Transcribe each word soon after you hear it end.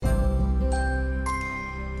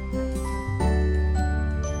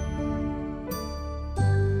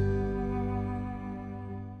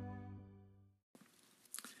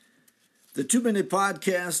The 2-Minute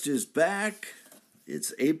Podcast is back.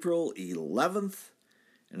 It's April 11th,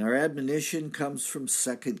 and our admonition comes from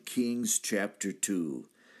 2 Kings chapter 2.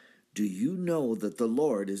 Do you know that the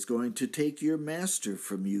Lord is going to take your master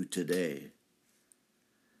from you today?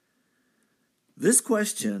 This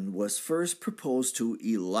question was first proposed to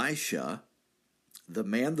Elisha, the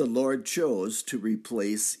man the Lord chose to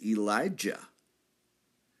replace Elijah.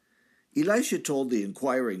 Elisha told the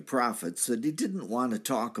inquiring prophets that he didn't want to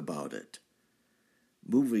talk about it.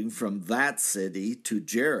 Moving from that city to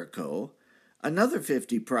Jericho, another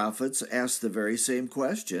 50 prophets asked the very same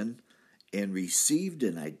question and received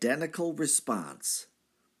an identical response.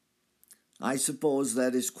 I suppose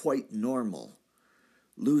that is quite normal.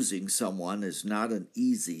 Losing someone is not an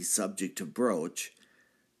easy subject to broach,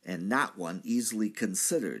 and not one easily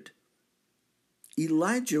considered.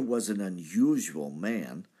 Elijah was an unusual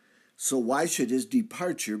man, so why should his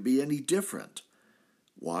departure be any different?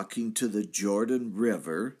 Walking to the Jordan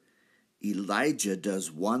River, Elijah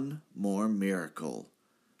does one more miracle.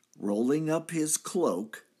 Rolling up his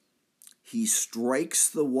cloak, he strikes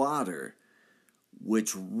the water,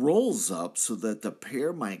 which rolls up so that the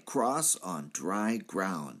pair might cross on dry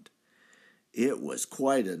ground. It was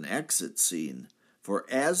quite an exit scene, for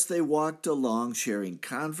as they walked along sharing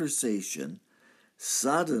conversation,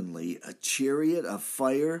 suddenly a chariot of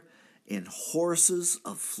fire and horses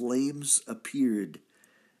of flames appeared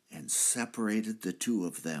and separated the two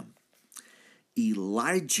of them.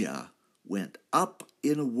 Elijah went up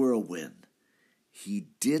in a whirlwind. He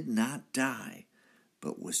did not die,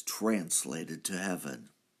 but was translated to heaven.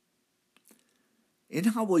 And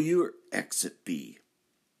how will your exit be?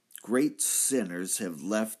 Great sinners have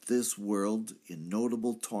left this world in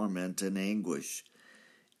notable torment and anguish.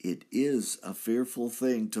 It is a fearful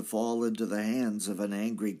thing to fall into the hands of an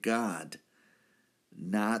angry God.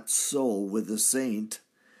 Not so with the saint.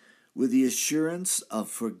 With the assurance of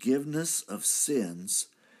forgiveness of sins,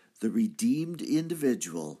 the redeemed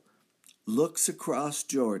individual looks across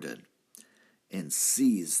Jordan and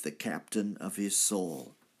sees the captain of his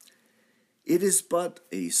soul. It is but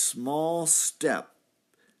a small step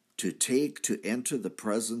to take to enter the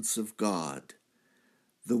presence of God.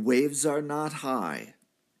 The waves are not high,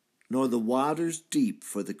 nor the waters deep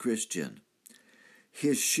for the Christian.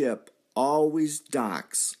 His ship always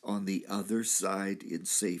docks on the other side in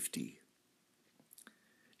safety.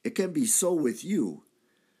 It can be so with you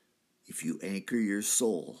if you anchor your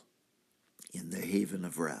soul in the haven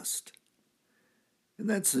of rest. And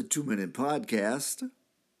that's the 2-Minute Podcast.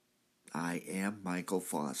 I am Michael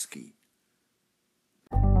Foskey.